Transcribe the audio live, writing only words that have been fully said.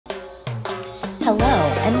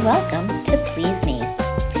Hello and welcome to Please Me.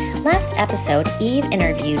 Last episode, Eve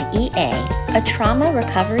interviewed EA, a trauma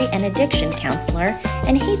recovery and addiction counselor,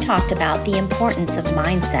 and he talked about the importance of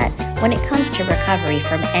mindset when it comes to recovery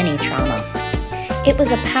from any trauma. It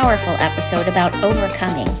was a powerful episode about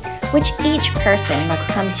overcoming, which each person must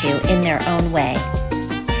come to in their own way.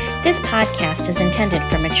 This podcast is intended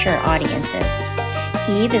for mature audiences.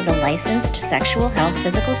 Eve is a licensed sexual health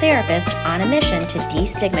physical therapist on a mission to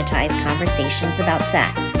destigmatize conversations about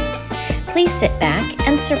sex. Please sit back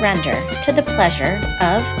and surrender to the pleasure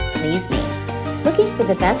of Please Me. Looking for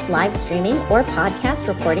the best live streaming or podcast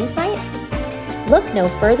recording site? Look no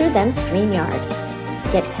further than StreamYard.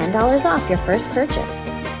 Get $10 off your first purchase.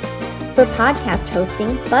 For podcast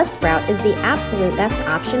hosting, Buzzsprout is the absolute best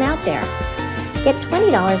option out there. Get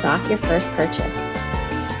 $20 off your first purchase.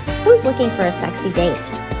 Who's looking for a sexy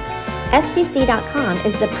date? STC.com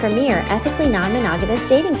is the premier ethically non-monogamous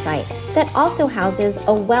dating site that also houses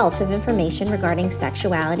a wealth of information regarding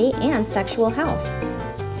sexuality and sexual health.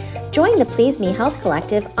 Join the Please Me Health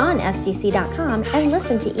Collective on STC.com and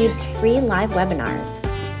listen to Eve's free live webinars.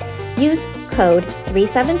 Use code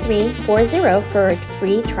 37340 for a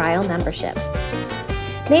free trial membership.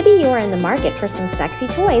 Maybe you are in the market for some sexy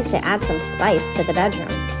toys to add some spice to the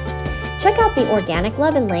bedroom. Check out the Organic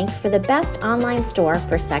Lovin' link for the best online store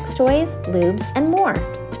for sex toys, lubes, and more.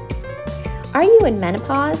 Are you in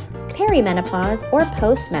menopause, perimenopause, or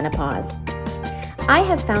postmenopause? I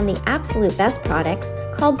have found the absolute best products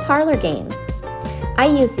called Parlor Games. I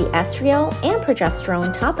use the estriol and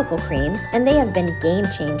progesterone topical creams, and they have been game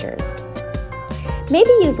changers.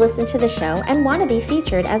 Maybe you've listened to the show and want to be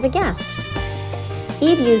featured as a guest.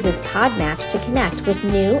 Eve uses Podmatch to connect with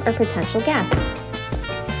new or potential guests.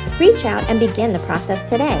 Reach out and begin the process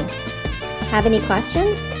today. Have any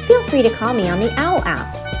questions? Feel free to call me on the OWL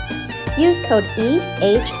app. Use code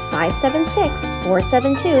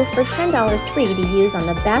EH576472 for $10 free to use on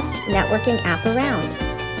the best networking app around.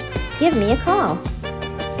 Give me a call.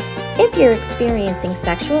 If you're experiencing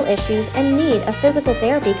sexual issues and need a physical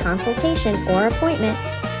therapy consultation or appointment,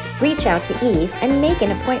 reach out to Eve and make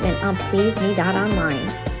an appointment on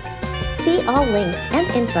pleaseme.online. See all links and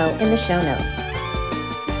info in the show notes.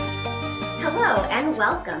 Hello and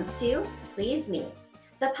welcome to Please Me,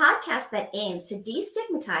 the podcast that aims to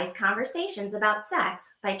destigmatize conversations about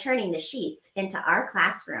sex by turning the sheets into our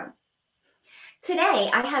classroom.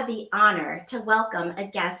 Today, I have the honor to welcome a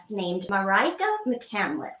guest named Marijke and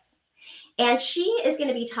McCandless, and she is going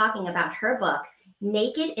to be talking about her book,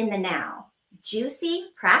 Naked in the Now, Juicy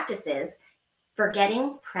Practices for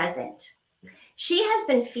Getting Present. She has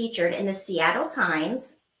been featured in the Seattle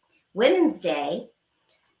Times, Women's Day,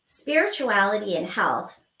 Spirituality and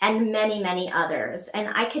Health, and many, many others. And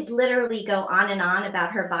I could literally go on and on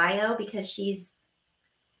about her bio because she's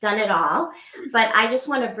done it all. But I just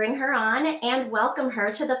want to bring her on and welcome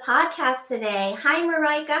her to the podcast today. Hi,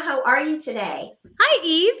 Marijke. How are you today? Hi,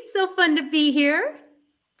 Eve. So fun to be here.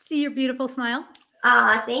 See your beautiful smile.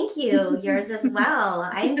 Thank you. Yours as well.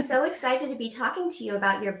 I'm so excited to be talking to you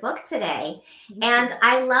about your book today. And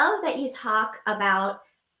I love that you talk about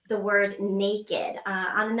the word naked.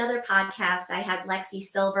 On another podcast, I had Lexi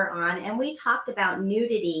Silver on, and we talked about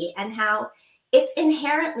nudity and how it's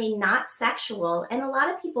inherently not sexual. And a lot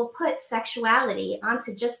of people put sexuality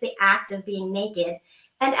onto just the act of being naked.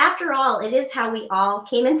 And after all, it is how we all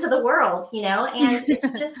came into the world, and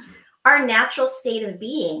it's just our natural state of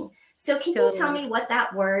being. So can you tell me what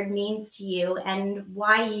that word means to you and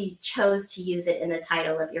why you chose to use it in the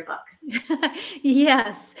title of your book?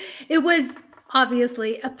 Yes, it was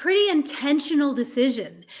obviously a pretty intentional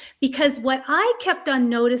decision, because what I kept on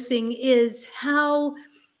noticing is how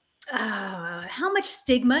much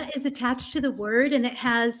stigma is attached to the word, and it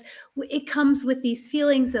comes with these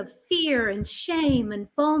feelings of fear and shame and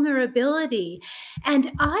vulnerability.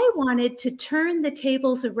 And I wanted to turn the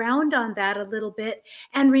tables around on that a little bit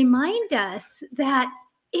and remind us that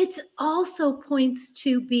it also points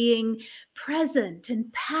to being present and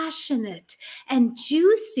passionate and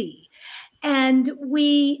juicy. And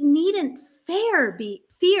we needn't fear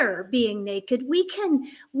being naked. We can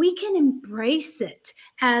embrace it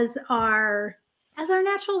as our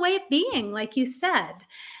natural way of being, like you said.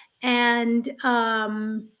 And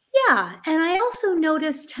and I also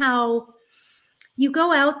noticed how you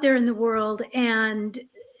go out there in the world and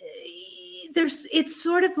it's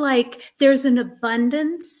sort of like there's an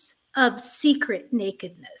abundance of secret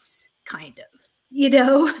nakedness, kind of.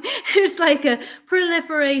 There's like a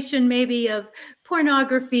proliferation maybe of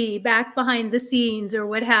pornography back behind the scenes or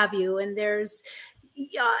what have you. And there's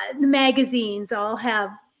the magazines all have,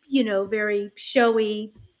 very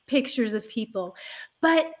showy pictures of people,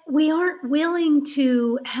 but we aren't willing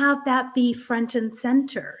to have that be front and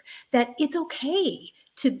center, that it's okay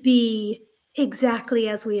to be exactly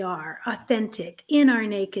as we are, authentic in our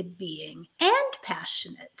naked being and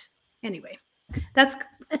passionate. Anyway, that's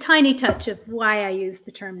a tiny touch of why I use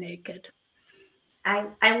the term naked.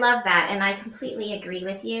 I love that. And I completely agree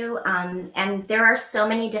with you. And there are so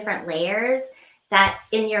many different layers that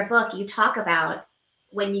in your book you talk about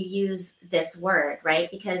when you use this word, right?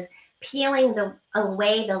 Because peeling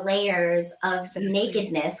away the layers of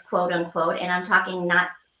nakedness, quote unquote, and I'm talking not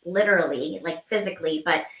literally, like physically,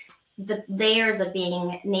 but the layers of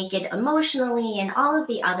being naked emotionally and all of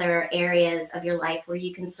the other areas of your life where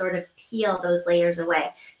you can sort of peel those layers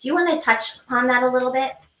away. Do you want to touch upon that a little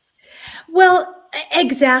bit? Well,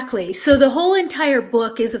 exactly. So the whole entire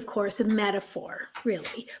book is, of course, a metaphor,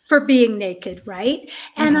 really, for being naked, right?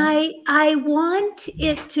 And I want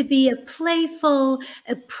it to be a playful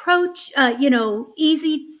approach,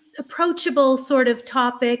 easy, approachable sort of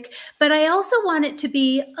topic, but I also want it to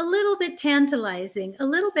be a little bit tantalizing, a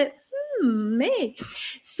little bit me.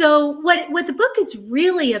 So what the book is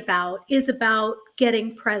really about is about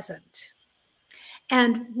getting present.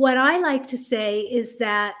 And what I like to say is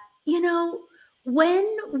that, when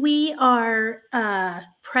we are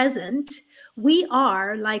present, we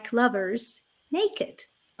are, like lovers, naked.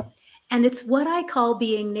 And it's what I call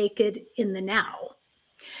being naked in the now.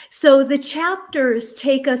 So the chapters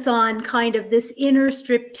take us on kind of this inner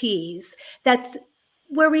striptease. That's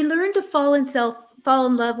where we learn to fall in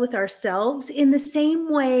love with ourselves in the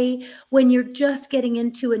same way when you're just getting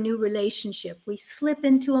into a new relationship. We slip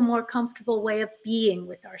into a more comfortable way of being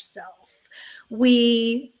with ourselves.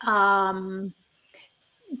 We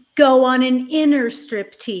go on an inner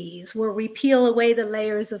striptease where we peel away the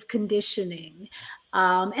layers of conditioning.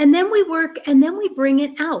 And then we work, and then we bring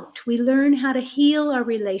it out. We learn how to heal our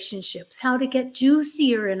relationships, how to get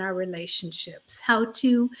juicier in our relationships, how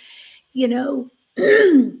to,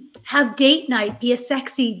 have date night be a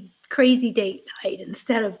sexy, crazy date night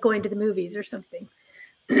instead of going to the movies or something.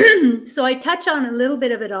 So I touch on a little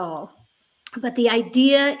bit of it all. But the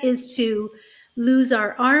idea is to lose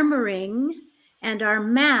our armoring and our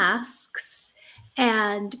masks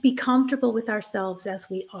and be comfortable with ourselves as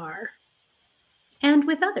we are. And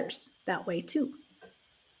with others that way too.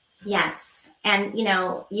 Yes. And,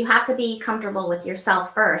 you have to be comfortable with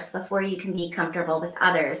yourself first before you can be comfortable with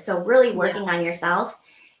others. So really working on yourself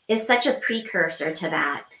is such a precursor to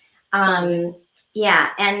that. Yeah.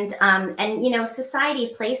 And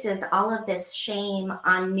society places all of this shame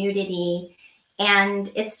on nudity,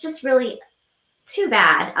 and it's just really too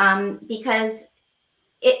bad because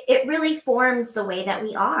it really forms the way that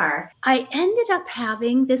we are. I ended up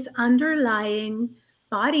having this underlying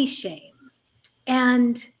body shame,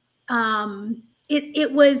 and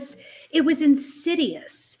it was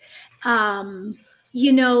insidious.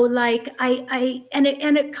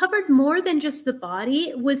 It covered more than just the body.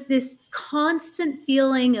 It was this constant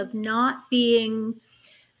feeling of not being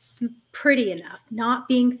pretty enough, not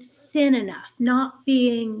being thin enough, not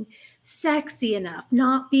being sexy enough,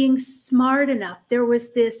 not being smart enough. There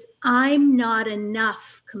was this I'm not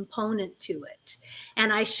enough component to it.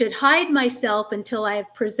 And I should hide myself until I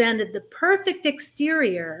have presented the perfect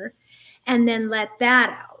exterior and then let that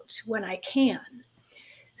out when I can.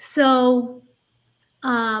 So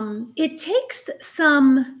it takes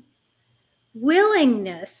some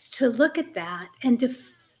willingness to look at that and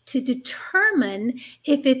to determine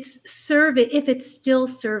if it's still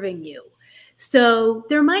serving you. So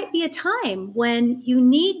there might be a time when you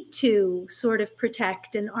need to sort of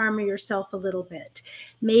protect and armor yourself a little bit.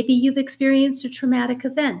 Maybe you've experienced a traumatic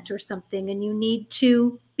event or something and you need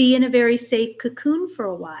to be in a very safe cocoon for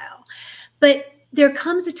a while. But there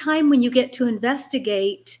comes a time when you get to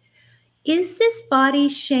investigate, is this body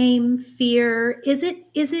shame, fear, is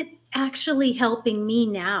it actually helping me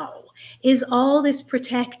now? Is all this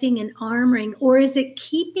protecting and armoring, or is it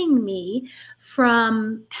keeping me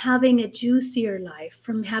from having a juicier life,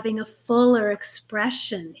 from having a fuller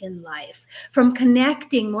expression in life, from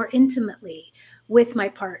connecting more intimately with my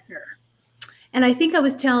partner? And I think I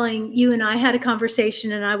was telling you, and I had a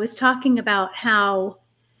conversation, and I was talking about how,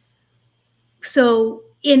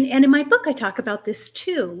 in my book, I talk about this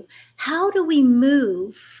too. How do we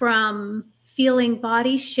move from feeling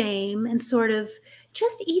body shame and sort of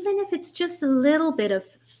just, even if it's just a little bit of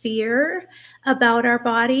fear about our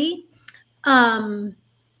body,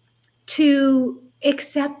 to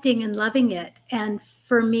accepting and loving it? And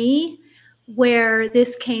for me, where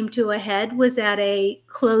this came to a head was at a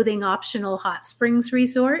clothing optional hot springs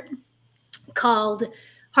resort called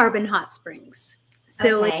Harbin Hot Springs.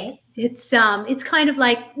 So Okay. it's kind of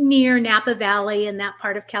like near Napa Valley in that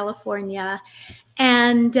part of California.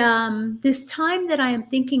 And this time that I am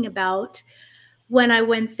thinking about, when I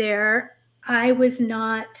went there, I was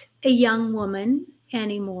not a young woman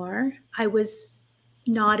anymore. I was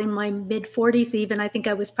not in my mid 40s even. I think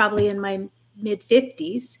I was probably in my mid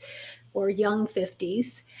 50s or young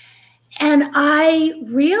 50s. And I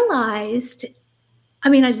realized, I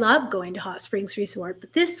mean, I love going to Hot Springs Resort,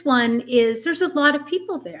 but this one is, there's a lot of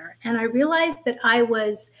people there. And I realized that I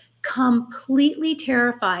was completely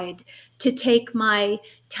terrified to take my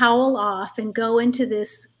towel off and go into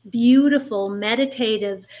this beautiful,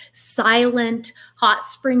 meditative, silent hot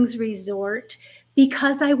springs resort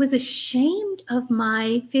because I was ashamed of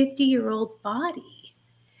my 50-year-old body.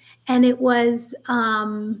 And it was,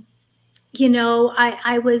 I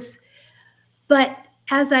was, but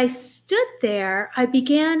as I stood there, I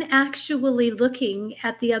began actually looking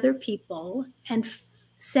at the other people and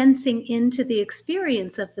sensing into the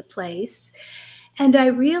experience of the place. And I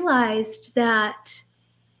realized that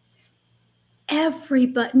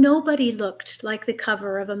nobody looked like the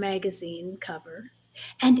cover of a magazine cover.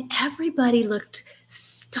 And everybody looked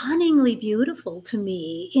stunningly beautiful to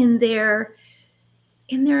me in their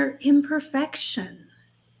imperfection.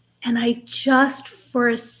 And I just for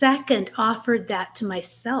a second offered that to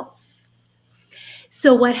myself.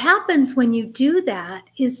 So what happens when you do that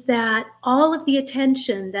is that all of the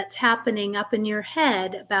attention that's happening up in your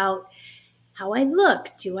head about how I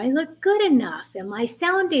look, do I look good enough? Am I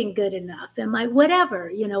sounding good enough? Am I whatever,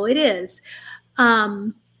 it is,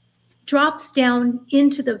 drops down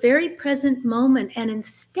into the very present moment. And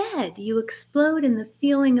instead you explode in the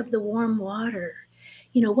feeling of the warm water,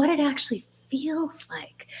 what it actually feels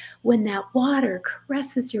like when that water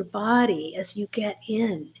caresses your body as you get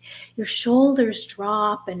in. Your shoulders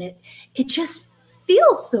drop and it just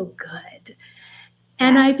feels so good.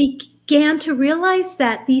 And I began to realize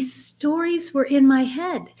that these stories were in my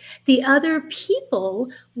head. The other people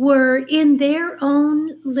were in their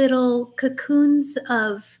own little cocoons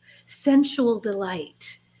of sensual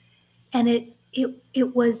delight. And it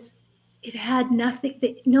had nothing,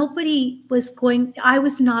 that nobody was going, I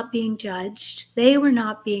was not being judged. They were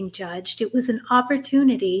not being judged. It was an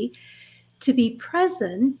opportunity to be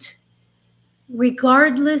present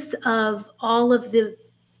regardless of all of the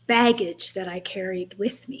baggage that I carried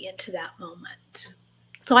with me into that moment.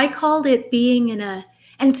 So I called it being and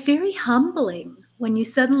it's very humbling when you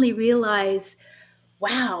suddenly realize,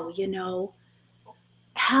 wow,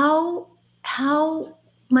 how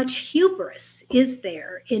much hubris is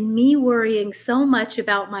there in me worrying so much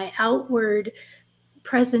about my outward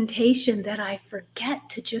presentation that I forget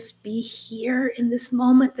to just be here in this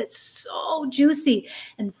moment that's so juicy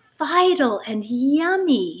and vital and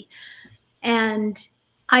yummy. And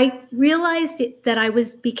I realized that I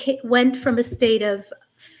went from a state of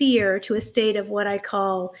fear to a state of what I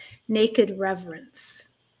call naked reverence.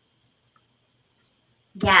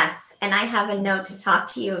 Yes. And I have a note to talk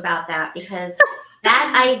to you about that, because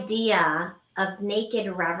that idea of naked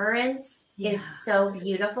reverence is so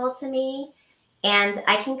beautiful to me. And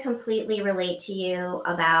I can completely relate to you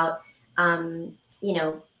about,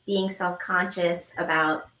 being self-conscious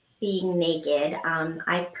about being naked.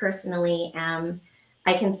 I personally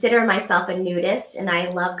I consider myself a nudist, and I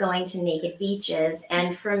love going to naked beaches.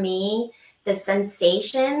 And for me, the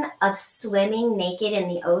sensation of swimming naked in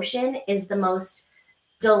the ocean is the most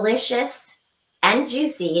delicious and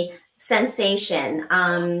juicy sensation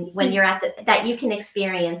when you're that you can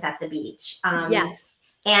experience at the beach. Yes.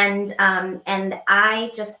 And I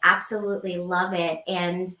just absolutely love it.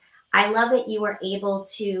 And I love that you were able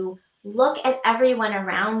to look at everyone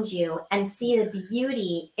around you and see the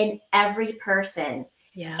beauty in every person.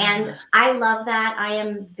 Yeah. And I love that. I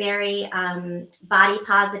am very body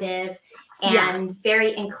positive and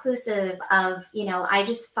very inclusive of, I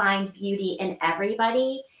just find beauty in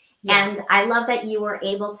everybody. Yeah. And I love that you were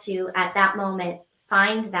able to, at that moment,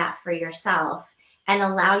 find that for yourself and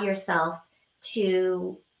allow yourself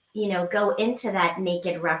to, go into that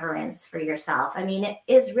naked reverence for yourself. I mean, it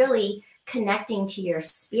is really connecting to your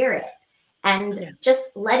spirit and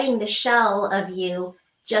just letting the shell of you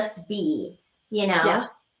just be, Yeah.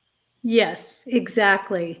 Yes,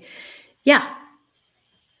 exactly. Yeah.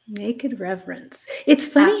 Naked reverence. It's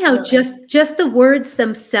funny how just the words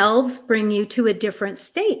themselves bring you to a different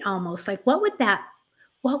state almost. Like what would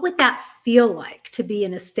that feel like to be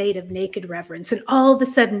in a state of naked reverence? And all of a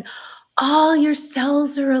sudden, all your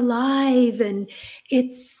cells are alive, and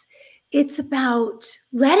it's about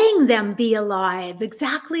letting them be alive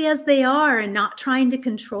exactly as they are and not trying to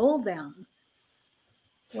control them.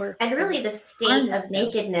 And really the state of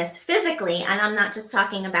nakedness physically, and I'm not just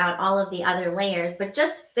talking about all of the other layers, but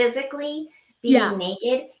just physically being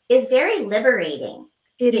naked is very liberating,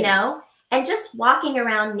 you know? And just walking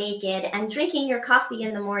around naked and drinking your coffee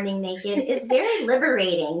in the morning naked is very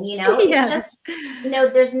liberating, you know? It's just, you know,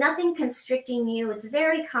 there's nothing constricting you. It's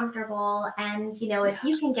very comfortable. And, you know, if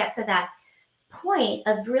you can get to that point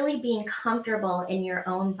of really being comfortable in your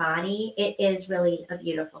own body, it is really a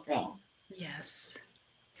beautiful thing. Yes.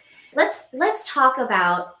 Let's talk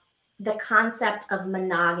about the concept of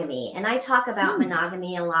monogamy. And I talk about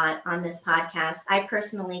monogamy a lot on this podcast. I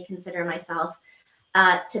personally consider myself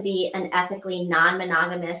to be an ethically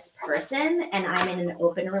non-monogamous person, and I'm in an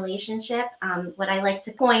open relationship, what I like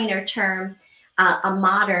to coin or term a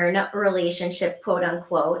modern relationship, quote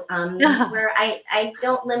unquote, where I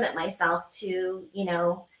don't limit myself to, you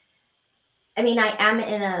know, I mean, I am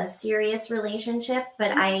in a serious relationship,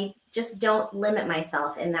 but I just don't limit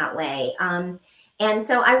myself in that way. And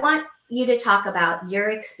so I want you to talk about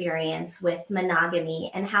your experience with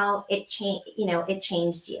monogamy and how it changed, you know, it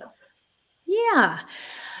changed you. Yeah.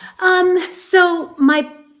 So my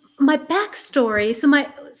backstory,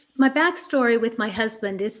 my backstory with my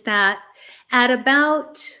husband is that at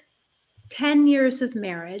about 10 years of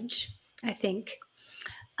marriage, I think,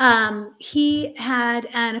 he had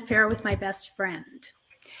an affair with my best friend.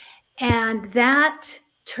 And that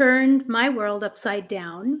turned my world upside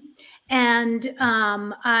down. And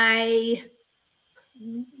I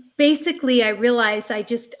realized I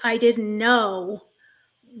didn't know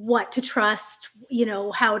what to trust, you know,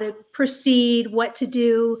 how to proceed, what to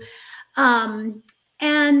do. But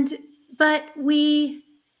we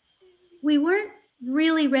weren't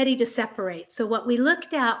really ready to separate. So what we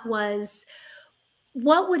looked at was,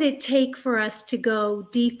 what would it take for us to go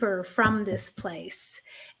deeper from this place?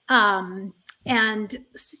 And,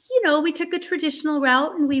 you know, we took a traditional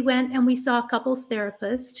route and we went and we saw a couples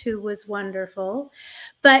therapist who was wonderful.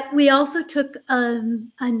 But we also took a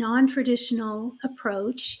non-traditional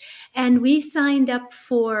approach, and we signed up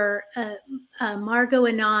for Margot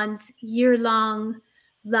Anand's year-long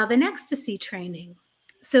love and ecstasy training.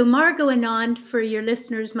 So Margot Anand, for your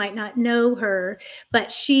listeners, might not know her,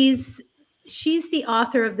 but she's the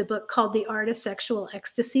author of the book called The Art of Sexual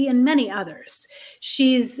Ecstasy and many others.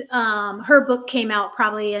 Her book came out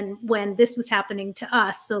probably when this was happening to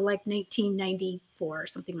us. So like 1994 or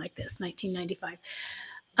something like this,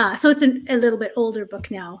 1995. So it's a little bit older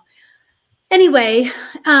book now. Anyway,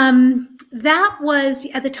 that was,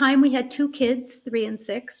 at the time we had 2 kids, 3 and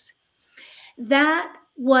 6. That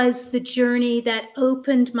was the journey that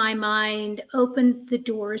opened my mind, opened the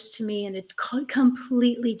doors to me in a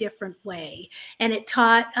completely different way. And it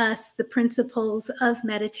taught us the principles of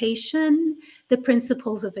meditation, the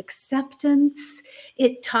principles of acceptance.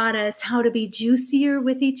 It taught us how to be juicier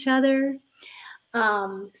with each other.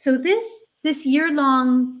 So this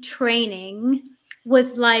year-long training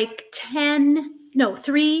was like 3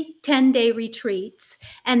 10-day retreats.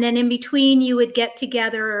 And then in between, you would get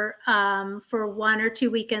together for 1 or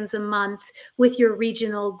 2 weekends a month with your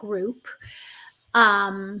regional group.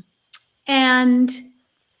 And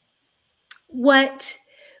what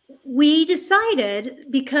we decided,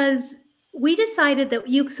 because we decided that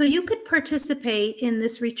you could participate in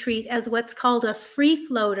this retreat as what's called a free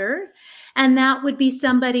floater. And that would be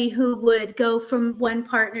somebody who would go from one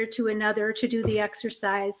partner to another to do the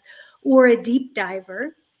exercise, or a deep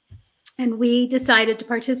diver. And we decided to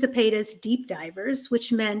participate as deep divers,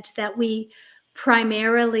 which meant that we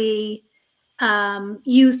primarily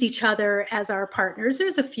used each other as our partners.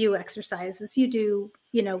 There's a few exercises you do,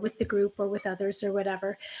 you know, with the group or with others or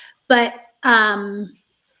whatever. But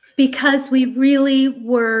because we really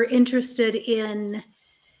were interested in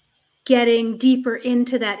getting deeper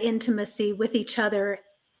into that intimacy with each other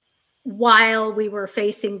while we were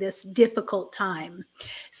facing this difficult time.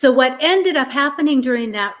 So what ended up happening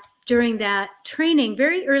during that training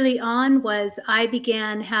very early on was I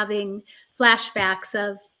began having flashbacks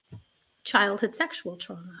of childhood sexual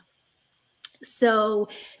trauma. So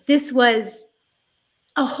this was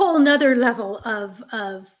a whole nother level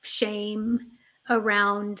of shame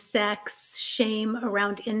around sex, shame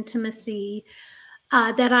around intimacy,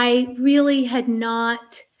 that I really had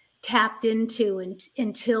not tapped into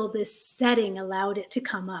until this setting allowed it to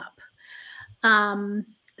come up.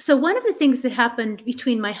 So one of the things that happened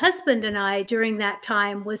between my husband and I during that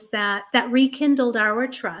time was that rekindled our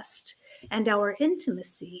trust and our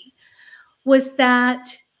intimacy, was that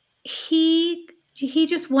he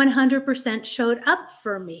just 100% showed up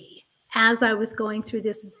for me as I was going through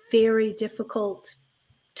this very difficult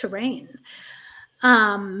terrain.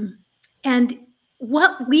 And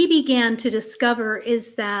what we began to discover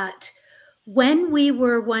is that when we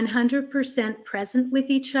were 100% present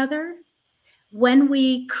with each other, when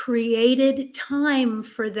we created time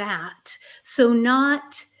for that, so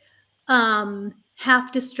not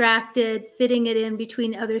half distracted, fitting it in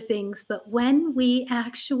between other things, but when we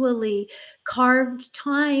actually carved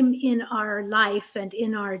time in our life and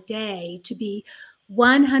in our day to be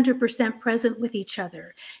 100% present with each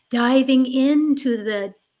other, diving into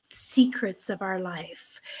the secrets of our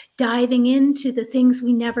life, diving into the things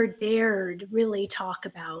we never dared really talk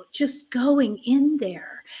about, just going in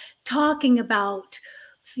there, talking about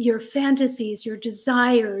your fantasies, your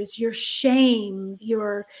desires, your shame,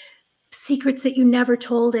 your secrets that you never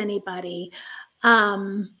told anybody.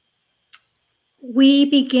 We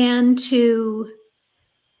began to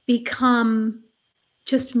become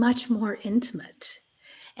just much more intimate,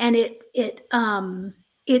 and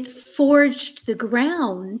it forged the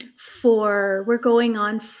ground for, we're going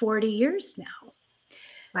on 40 years now.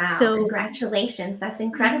 Wow, so congratulations. That's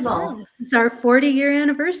incredible. Yeah, this is our 40-year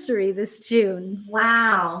anniversary this June.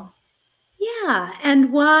 Wow. Yeah,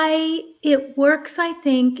 and why it works, I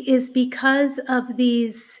think, is because of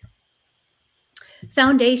these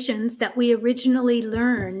foundations that we originally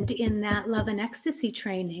learned in that love and ecstasy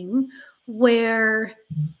training, where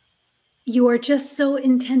you are just so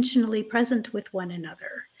intentionally present with one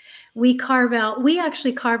another. We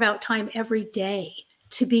actually carve out time every day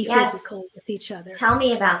to be physical with each other. Tell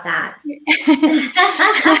me about that.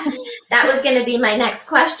 That was going to be my next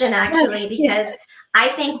question, actually, because I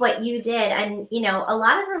think what you did, and a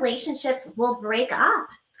lot of relationships will break up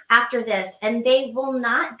after this, and they will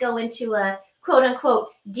not go into a quote unquote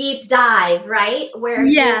deep dive, right? Where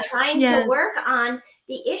you're trying to work on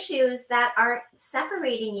the issues that are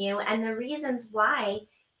separating you and the reasons why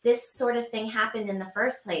this sort of thing happened in the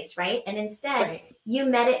first place, right? And instead, you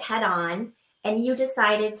met it head on and you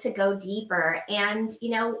decided to go deeper. And you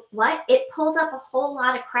know what? It pulled up a whole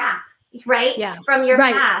lot of crap, right? From your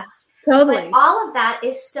past. Totally. But all of that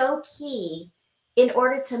is so key in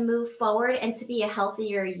order to move forward and to be a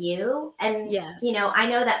healthier you. And, I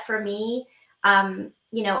know that for me,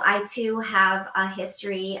 I too have a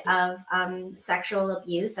history of sexual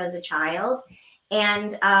abuse as a child.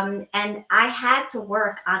 And I had to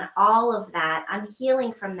work on all of that, on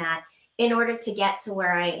healing from that, in order to get to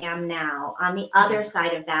where I am now, on the other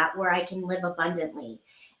side of that, where I can live abundantly.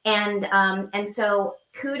 And so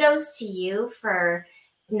kudos to you for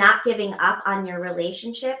not giving up on your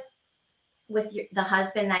relationship with the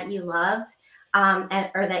husband that you loved,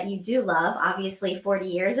 or that you do love. Obviously 40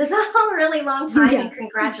 years is a really long time, and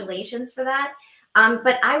congratulations for that.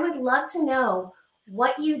 But I would love to know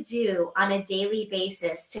what you do on a daily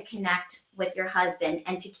basis to connect with your husband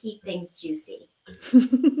and to keep things juicy.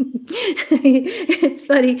 It's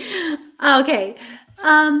funny. Okay.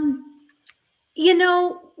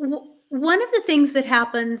 One of the things that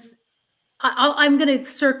happens, I'm going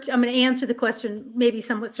to answer the question maybe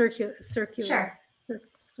somewhat circular. Sure.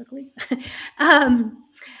 Circly.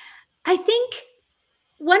 I think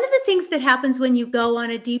one of the things that happens when you go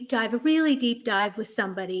on a deep dive, a really deep dive with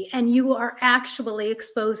somebody, and you are actually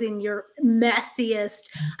exposing your messiest.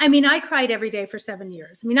 I mean, I cried every day for 7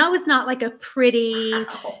 years. I mean, I was not like a pretty,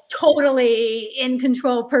 totally in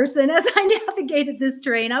control person as I navigated this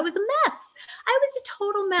terrain. I was a mess. I was a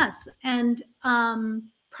total mess. And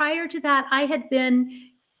prior to that, I had been,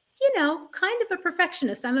 kind of a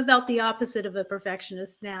perfectionist. I'm about the opposite of a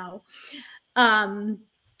perfectionist now.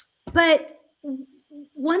 But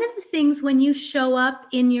one of the things when you show up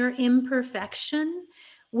in your imperfection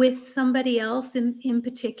with somebody else in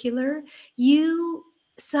particular, you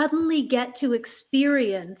suddenly get to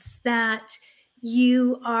experience that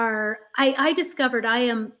I discovered I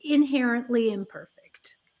am inherently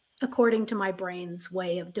imperfect, according to my brain's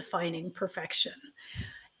way of defining perfection,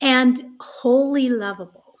 and wholly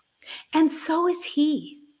lovable. And so is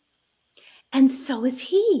he. And so is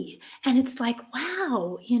he. And it's like,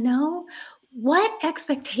 wow, what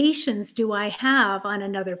expectations do I have on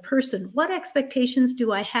another person? What expectations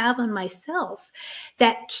do I have on myself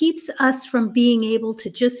that keeps us from being able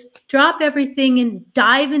to just drop everything and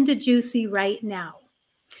dive into juicy right now?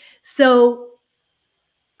 So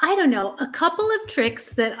I don't know, a couple of tricks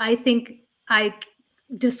that I think I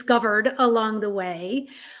discovered along the way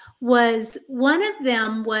was, one of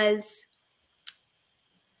them was,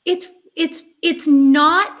 it's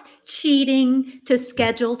not cheating to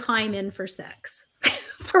schedule time in for sex.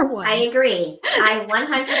 For one. I agree. I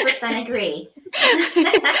 100% agree.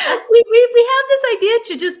 we have this idea it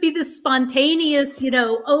should just be this spontaneous,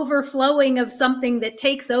 overflowing of something that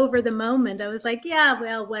takes over the moment. I was like, yeah,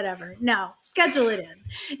 well, whatever. No, schedule it in.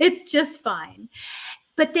 It's just fine.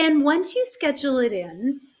 But then once you schedule it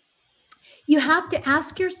in, you have to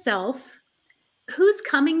ask yourself, who's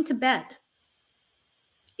coming to bed?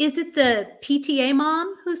 Is it the PTA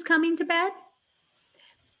mom who's coming to bed?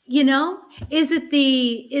 Is it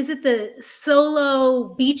the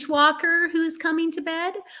solo beach walker who's coming to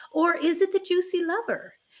bed? Or is it the juicy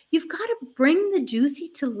lover? You've got to bring the juicy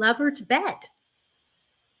to lover to bed.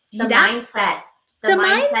 The mindset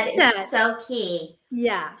is so key.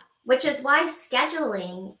 Yeah. Which is why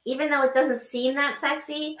scheduling, even though it doesn't seem that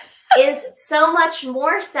sexy, is so much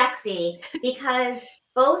more sexy, because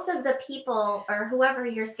both of the people or whoever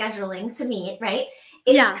you're scheduling to meet, right,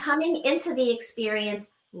 is coming into the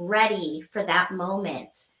experience ready for that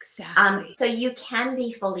moment. Exactly. So you can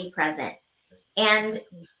be fully present. And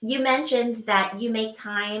you mentioned that you make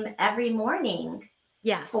time every morning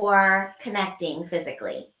for connecting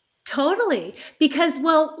physically. Totally. Because,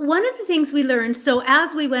 one of the things we learned, so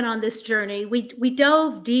as we went on this journey, we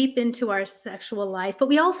dove deep into our sexual life, but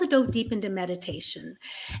we also dove deep into meditation.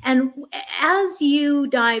 And as you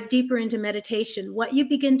dive deeper into meditation, what you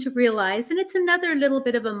begin to realize, and it's another little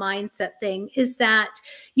bit of a mindset thing, is that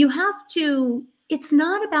you have to, it's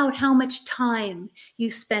not about how much time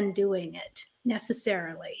you spend doing it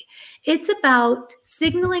necessarily. It's about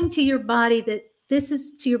signaling to your body that this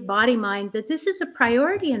is, to your body mind, that this is a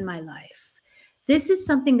priority in my life. This is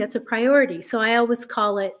something that's a priority. So I always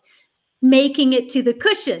call it making it to the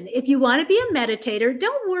cushion. If you want to be a meditator,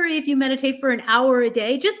 don't worry if you meditate for an hour a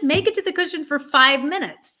day. Just make it to the cushion for 5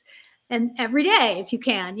 minutes, and every day if you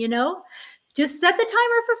can, just set the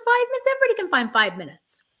timer for 5 minutes. Everybody can find 5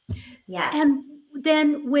 minutes. Yes. And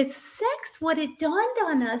then with sex, what it dawned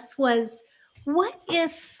on us was, what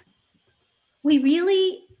if we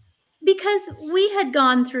really, because we had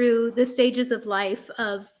gone through the stages of life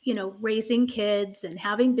of, raising kids and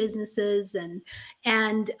having businesses,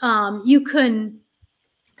 and you can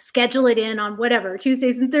schedule it in on whatever,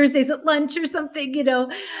 Tuesdays and Thursdays at lunch or something,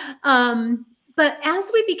 but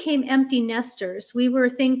as we became empty nesters, we were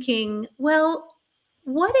thinking, well,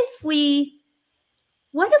 what if we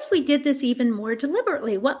did this even more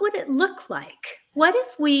deliberately? What would it look like? What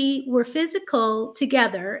if we were physical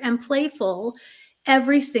together and playful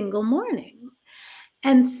every single morning?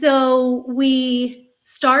 And so we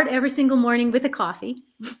start every single morning with a coffee.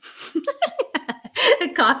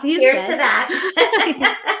 Coffee. Cheers to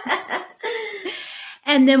that.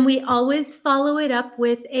 And then we always follow it up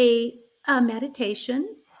with a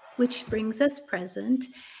meditation, which brings us present.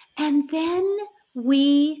 And then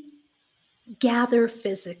we gather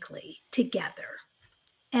physically together.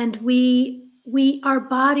 And our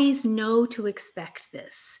bodies know to expect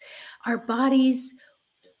this. Our bodies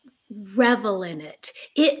revel in it.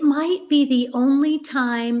 It might be the only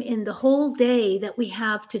time in the whole day that we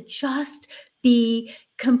have to just be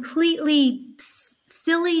completely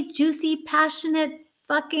silly, juicy, passionate,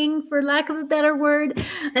 fucking, for lack of a better word,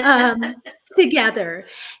 together.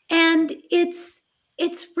 And it's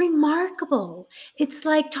remarkable. It's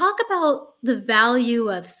like, talk about the value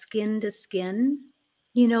of skin to skin.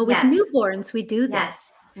 With newborns, we do this.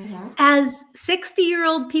 Yes. Mm-hmm. As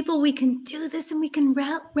 60-year-old people, we can do this, and we can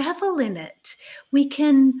revel in it.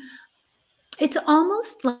 It's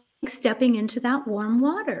almost like stepping into that warm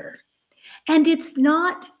water. And it's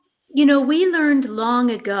not, we learned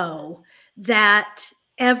long ago that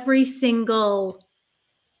every single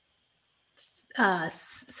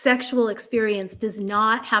sexual experience does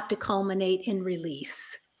not have to culminate in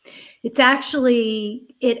release. It actually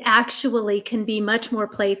can be much more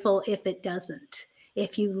playful if it doesn't.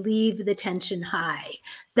 If you leave the tension high.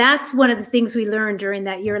 That's one of the things we learned during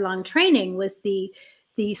that year-long training, was the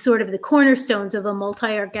sort of the cornerstones of a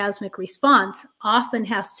multi-orgasmic response often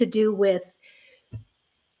has to do with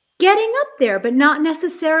getting up there, but not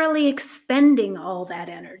necessarily expending all that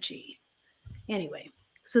energy. Anyway,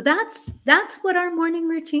 so that's what our morning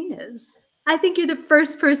routine is. I think you're the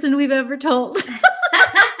first person we've ever told.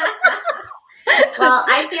 Well,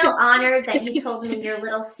 I feel honored that you told me your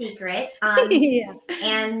little secret. Yeah.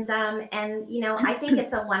 And I think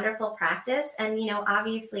it's a wonderful practice. And,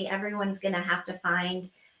 obviously everyone's going to have to find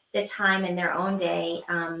the time in their own day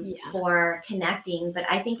for connecting. But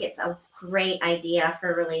I think it's a great idea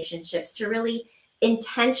for relationships to really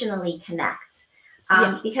intentionally connect.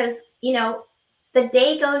 Because, the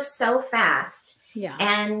day goes so fast. Yeah.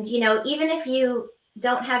 And, even if you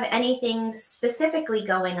don't have anything specifically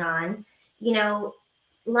going on,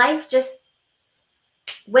 life just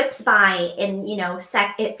whips by in,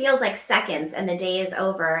 it feels like seconds and the day is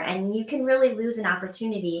over, and you can really lose an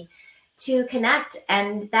opportunity to connect.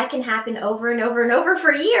 And that can happen over and over and over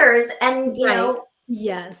for years. And,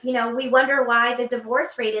 yes, we wonder why the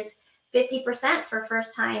divorce rate is 50% for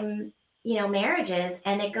first time, marriages,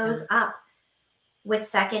 and it goes up with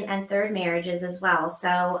second and third marriages as well.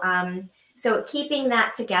 So, so keeping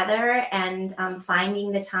that together and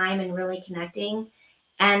finding the time and really connecting.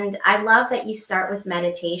 And I love that you start with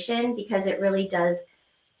meditation, because it really does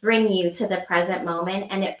bring you to the present moment,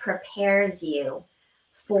 and it prepares you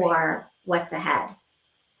for what's ahead.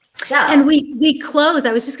 So, and we close,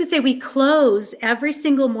 I was just gonna say, we close every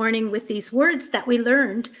single morning with these words that we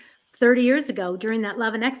learned 30 years ago during that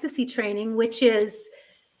Love and Ecstasy training, which is,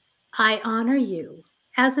 I honor you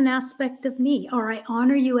as an aspect of me, or I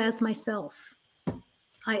honor you as myself.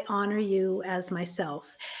 I honor you as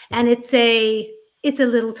myself. And it's a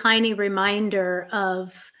little tiny reminder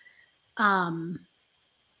of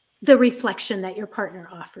the reflection that your partner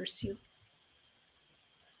offers you.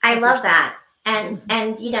 I love that. And,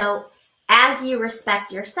 as you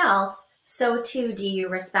respect yourself, so too do you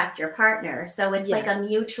respect your partner. So it's like a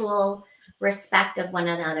mutual respect of one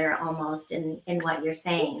another almost in what you're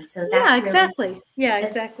saying. So that's exactly.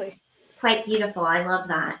 Exactly. Quite beautiful. I love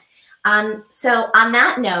that. So on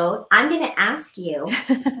that note, I'm going to ask you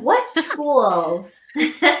what tools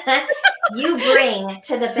you bring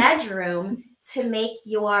to the bedroom to make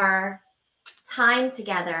your time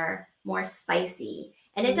together more spicy.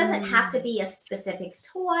 And it doesn't have to be a specific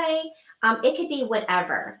toy. It could be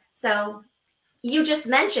whatever. So you just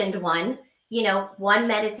mentioned one, one,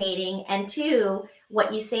 meditating, and two,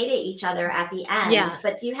 what you say to each other at the end. Yes.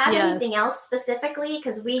 But do you have anything else specifically?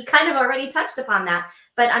 Because we kind of already touched upon that,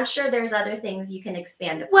 but I'm sure there's other things you can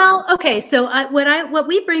expand upon. Well, okay. So what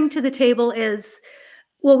we bring to the table is,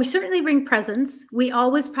 well, we certainly bring presence. We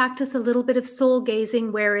always practice a little bit of soul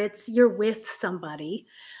gazing, where it's you're with somebody,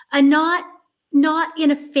 and not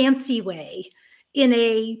in a fancy way, in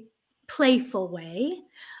a playful way.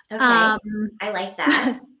 Okay. I like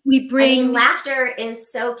that. We bring laughter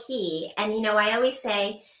is so key. And, I always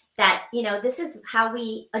say that, this is how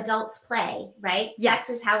we adults play, right? Yes.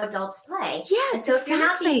 Sex is how adults play. Yes. And so if you're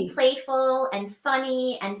not being playful and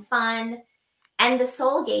funny and fun, and the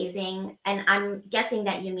soul gazing, and I'm guessing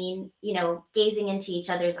that you mean, gazing into each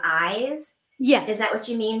other's eyes. Yes. Is that what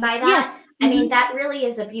you mean by that? Yes. I mean, that really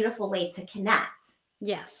is a beautiful way to connect.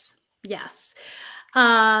 Yes. Yes.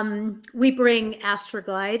 We bring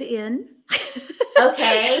Astroglide in.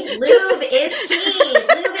 Okay. Lube is key.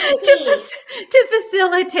 Lube is key. To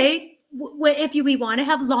facilitate, if we want to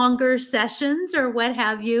have longer sessions or what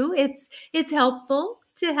have you, it's helpful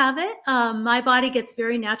to have it. My body gets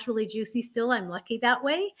very naturally juicy still. I'm lucky that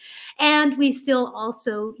way. And we still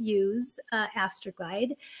also use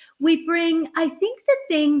Astroglide. We bring, I think the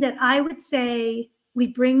thing that I would say we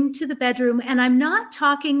bring to the bedroom, and I'm not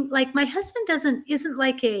talking, like, my husband isn't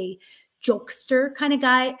like a jokester kind of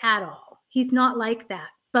guy at all. He's not like that.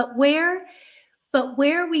 But where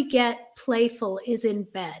we get playful is in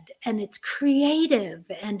bed, and it's creative,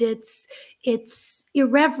 and it's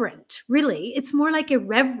irreverent. Really, it's more like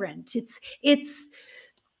irreverent. It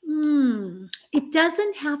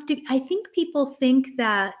doesn't have to. I think people think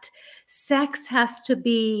that sex has to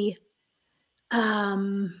be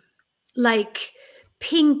like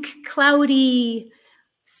pink, cloudy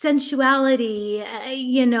sensuality,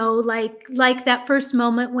 like that first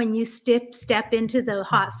moment when you step into the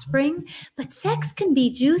hot spring. But sex can be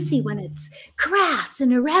juicy when it's crass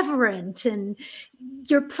and irreverent, and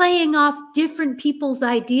you're playing off different people's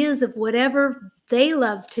ideas of whatever they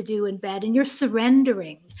love to do in bed, and you're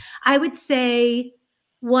surrendering. I would say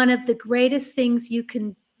one of the greatest things you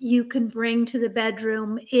can bring to the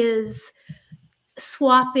bedroom is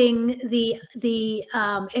swapping the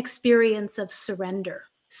experience of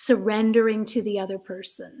surrendering to the other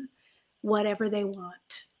person, whatever they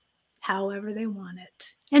want, however they want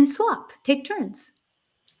it, and take turns.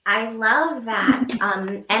 I love that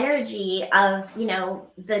energy of,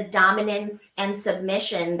 the dominance and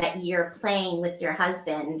submission that you're playing with your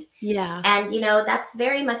husband. Yeah. And, that's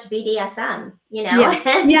very much BDSM, Yes.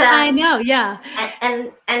 And, I know. Yeah.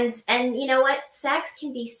 And you know what? Sex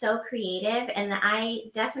can be so creative. And I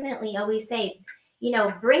definitely always say,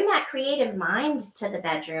 bring that creative mind to the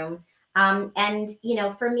bedroom. And,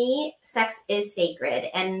 for me, sex is sacred,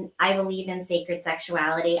 and I believe in sacred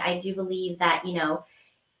sexuality. I do believe that,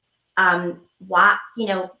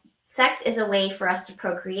 sex is a way for us to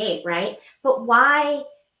procreate, right? But why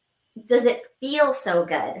does it feel so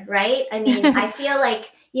good, right? I mean, I feel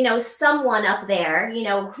like, someone up there,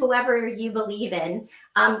 whoever you believe in,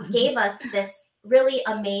 gave us this really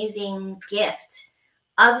amazing gift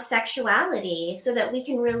of sexuality so that we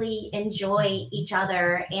can really enjoy each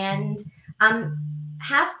other and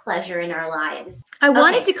have pleasure in our lives. I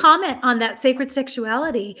wanted to comment on that sacred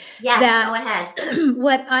sexuality. Yes, go ahead.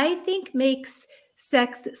 What I think makes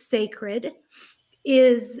sex sacred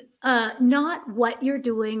is not what you're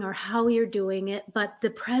doing or how you're doing it, but the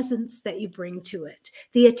presence that you bring to it,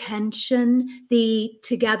 the attention, the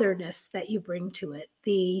togetherness that you bring to it,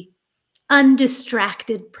 the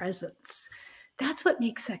undistracted presence. That's what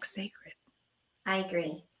makes sex sacred. I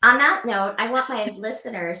agree. On that note, I want my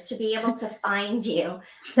listeners to be able to find you.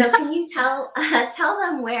 So can you tell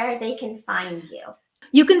them where they can find you?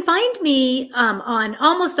 You can find me on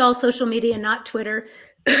almost all social media, not Twitter,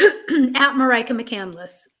 at Marijke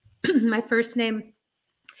McCandless. My first name,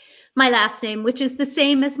 my last name, which is the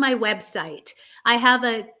same as my website. I have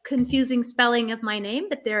a confusing spelling of my name,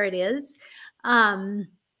 but there it is.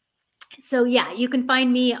 So yeah, you can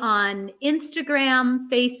find me on Instagram,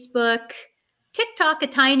 Facebook, TikTok a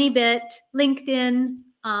tiny bit, LinkedIn,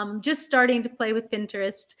 just starting to play with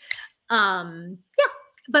Pinterest. Yeah,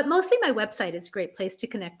 but mostly my website is a great place to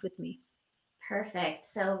connect with me. Perfect.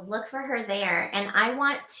 So look for her there. And I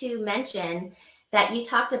want to mention that you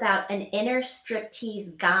talked about an inner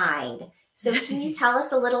striptease guide. So can you tell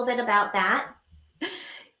us a little bit about that?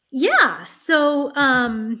 Yeah. So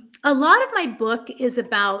a lot of my book is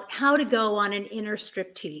about how to go on an inner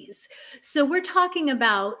striptease. So we're talking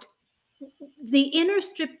about the inner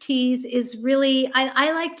striptease is really,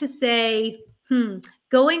 I like to say,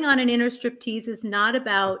 going on an inner striptease is not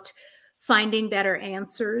about finding better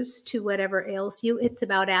answers to whatever ails you. It's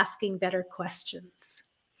about asking better questions.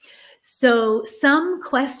 So some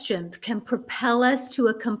questions can propel us to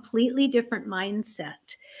a completely different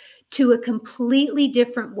mindset, to a completely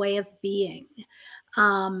different way of being.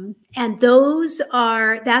 And that's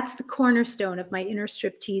the cornerstone of my inner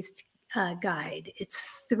striptease guide.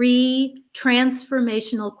 It's 3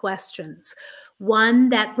 transformational questions. One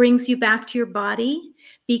that brings you back to your body,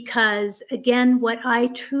 because again, what I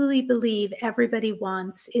truly believe everybody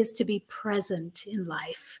wants is to be present in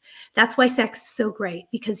life. That's why sex is so great,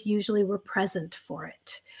 because usually we're present for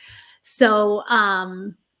it. So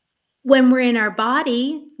when we're in our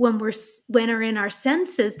body, when we're in our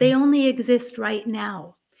senses, they only exist right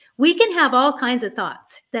now. We can have all kinds of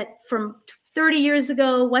thoughts that from 30 years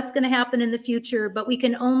ago, what's going to happen in the future, but we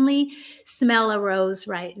can only smell a rose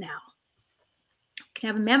right now. We can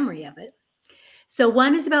have a memory of it. So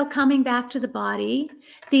one is about coming back to the body.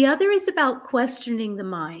 The other is about questioning the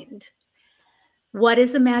mind. What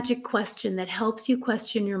is a magic question that helps you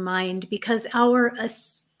question your mind? Because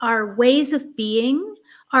our ways of being,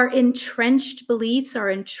 our entrenched beliefs, our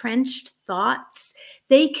entrenched thoughts,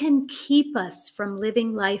 they can keep us from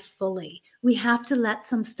living life fully. We have to let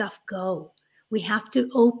some stuff go. We have to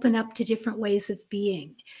open up to different ways of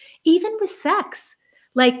being, even with sex.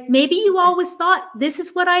 Like maybe you always thought, this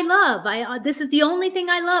is what I love. This is the only thing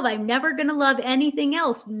I love. I'm never going to love anything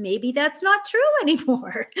else. Maybe that's not true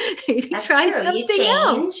anymore. Maybe that's try true. something You change.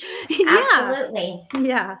 else. Absolutely.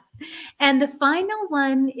 Yeah. And the final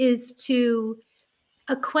one is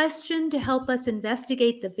a question to help us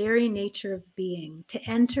investigate the very nature of being, to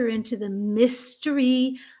enter into the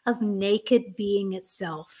mystery of naked being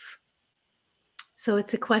itself. So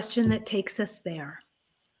it's a question that takes us there.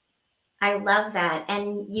 I love that.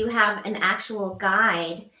 And you have an actual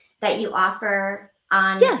guide that you offer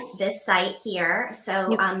on this site here.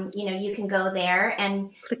 So, you can go there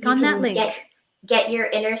and click on that link. Get your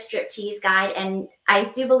inner striptease guide. And I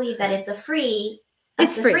do believe that it's a freebie,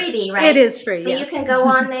 right? It is free. So you can go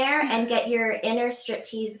on there and get your inner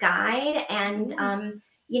striptease guide and,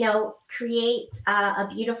 create a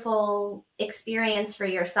beautiful experience for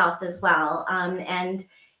yourself as well. And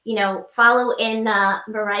follow in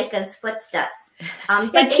Marijke's footsteps.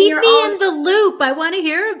 But keep me in the loop. I want to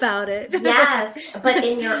hear about it. Yes, but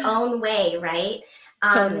in your own way, right?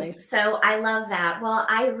 Totally. So I love that. Well,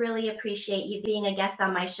 I really appreciate you being a guest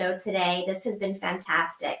on my show today. This has been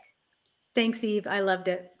fantastic. Thanks, Eve. I loved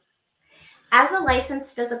it. As a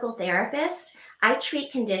licensed physical therapist, I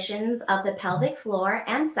treat conditions of the pelvic floor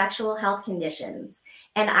and sexual health conditions.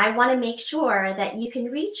 And I want to make sure that you can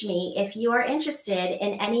reach me if you are interested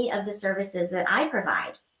in any of the services that I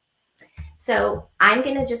provide. So I'm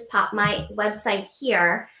going to just pop my website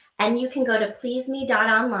here, and you can go to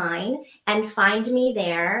pleaseme.online and find me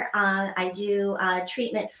there. I do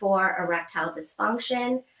treatment for erectile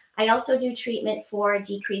dysfunction. I also do treatment for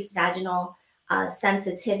decreased vaginal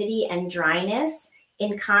sensitivity and dryness,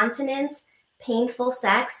 incontinence, painful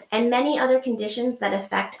sex, and many other conditions that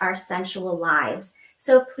affect our sensual lives.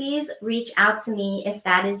 So please reach out to me if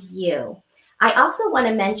that is you. I also want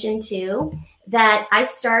to mention too that I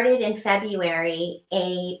started in February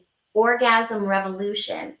a orgasm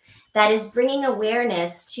revolution that is bringing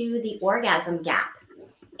awareness to the orgasm gap.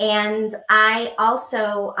 And I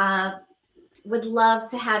also would love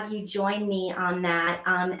to have you join me on that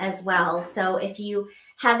as well. So if you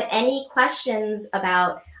have any questions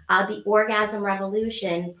about the orgasm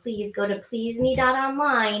revolution, please go to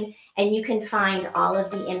pleaseme.online and you can find all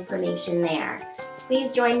of the information there.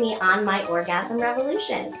 Please join me on my orgasm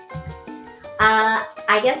revolution.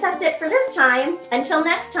 I guess that's it for this time. Until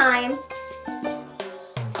next time.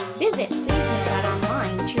 Visit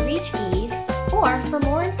pleaseme.online to reach Eve or for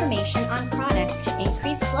more information on products to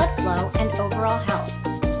increase blood flow and overall health,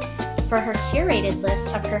 for her curated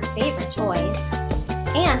list of her favorite toys,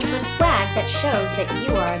 and for swag that shows that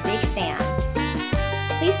you are a big fan.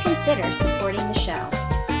 Please consider supporting the show.